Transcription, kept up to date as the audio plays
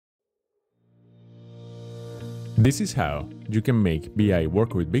This is how you can make BI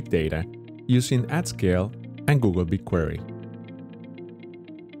work with big data using AtScale and Google BigQuery.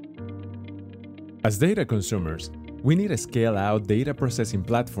 As data consumers, we need a scale-out data processing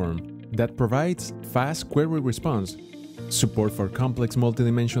platform that provides fast query response, support for complex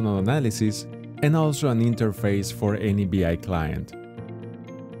multidimensional analysis, and also an interface for any BI client.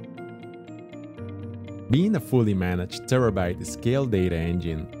 Being a fully managed terabyte-scale data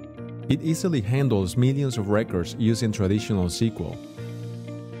engine, it easily handles millions of records using traditional SQL.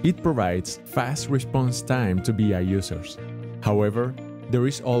 It provides fast response time to BI users. However, there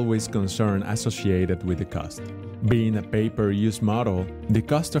is always concern associated with the cost. Being a pay-per-use model, the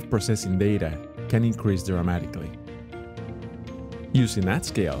cost of processing data can increase dramatically. Using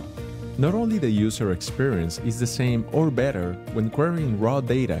AtScale, not only the user experience is the same or better when querying raw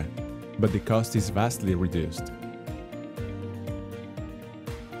data, but the cost is vastly reduced.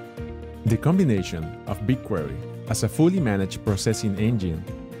 The combination of BigQuery as a fully managed processing engine,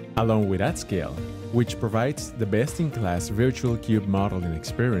 along with AtScale, which provides the best-in-class virtual cube modeling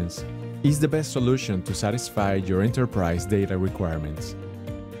experience, is the best solution to satisfy your enterprise data requirements.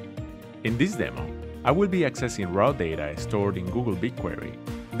 In this demo, I will be accessing raw data stored in Google BigQuery.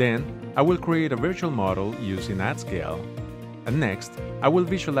 Then, I will create a virtual model using AtScale, and next, I will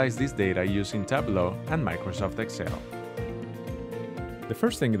visualize this data using Tableau and Microsoft Excel. The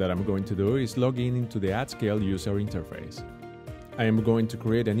first thing that I'm going to do is log in into the AtScale user interface. I am going to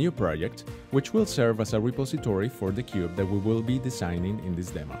create a new project, which will serve as a repository for the cube that we will be designing in this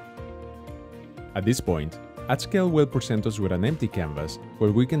demo. At this point, AtScale will present us with an empty canvas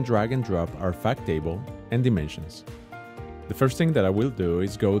where we can drag and drop our fact table and dimensions. The first thing that I will do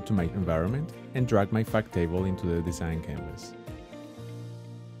is go to my environment and drag my fact table into the design canvas.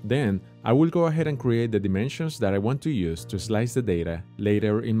 Then, I will go ahead and create the dimensions that I want to use to slice the data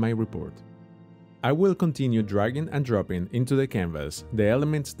later in my report. I will continue dragging and dropping into the canvas the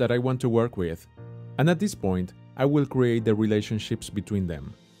elements that I want to work with, and at this point, I will create the relationships between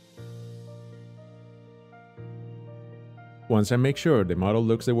them. Once I make sure the model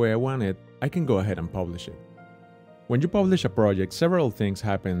looks the way I want it, I can go ahead and publish it. When you publish a project, several things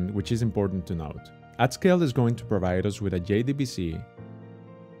happen which is important to note. AtScale is going to provide us with a JDBC,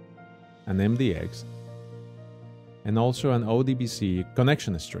 an MDX, and also an ODBC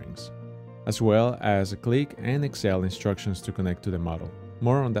connection strings, as well as click and Excel instructions to connect to the model.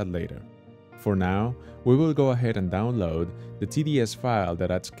 More on that later. For now, we will go ahead and download the TDS file that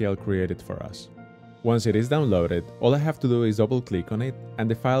AtScale created for us. Once it is downloaded, all I have to do is double-click on it and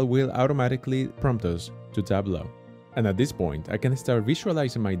the file will automatically prompt us to Tableau. And at this point, I can start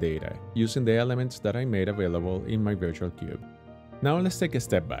visualizing my data using the elements that I made available in my virtual cube. Now let's take a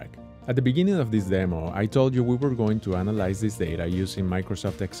step back. At the beginning of this demo, I told you we were going to analyze this data using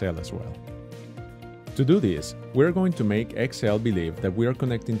Microsoft Excel as well. To do this, we're going to make Excel believe that we are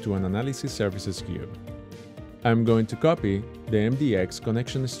connecting to an analysis services cube. I'm going to copy the MDX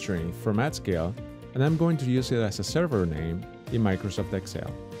connection string from AtScale, and I'm going to use it as a server name in Microsoft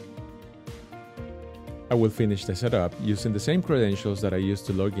Excel. I will finish the setup using the same credentials that I used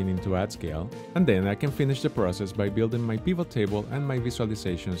to log in into AtScale, and then I can finish the process by building my pivot table and my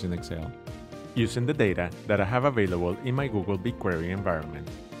visualizations in Excel, using the data that I have available in my Google BigQuery environment.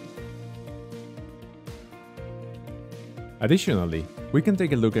 Additionally, we can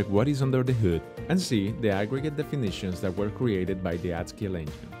take a look at what is under the hood and see the aggregate definitions that were created by the AtScale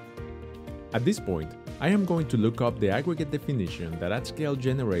engine. At this point, I am going to look up the aggregate definition that AtScale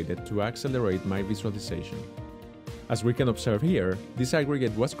generated to accelerate my visualization. As we can observe here, this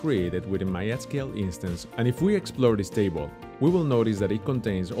aggregate was created within my AtScale instance, and if we explore this table, we will notice that it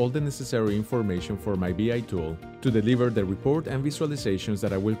contains all the necessary information for my BI tool to deliver the report and visualizations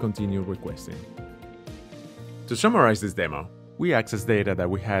that I will continue requesting. To summarize this demo, we accessed data that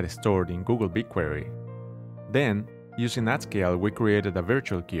we had stored in Google BigQuery. Then, using AtScale, we created a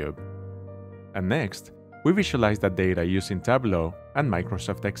virtual cube. And next, we visualized that data using Tableau and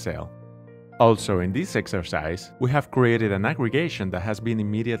Microsoft Excel. Also, in this exercise, we have created an aggregation that has been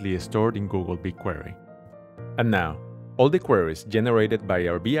immediately stored in Google BigQuery. And now, all the queries generated by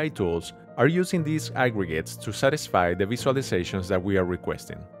our BI tools are using these aggregates to satisfy the visualizations that we are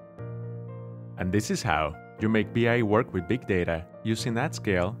requesting. And this is how you make BI work with big data using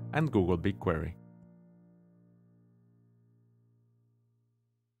AtScale and Google BigQuery.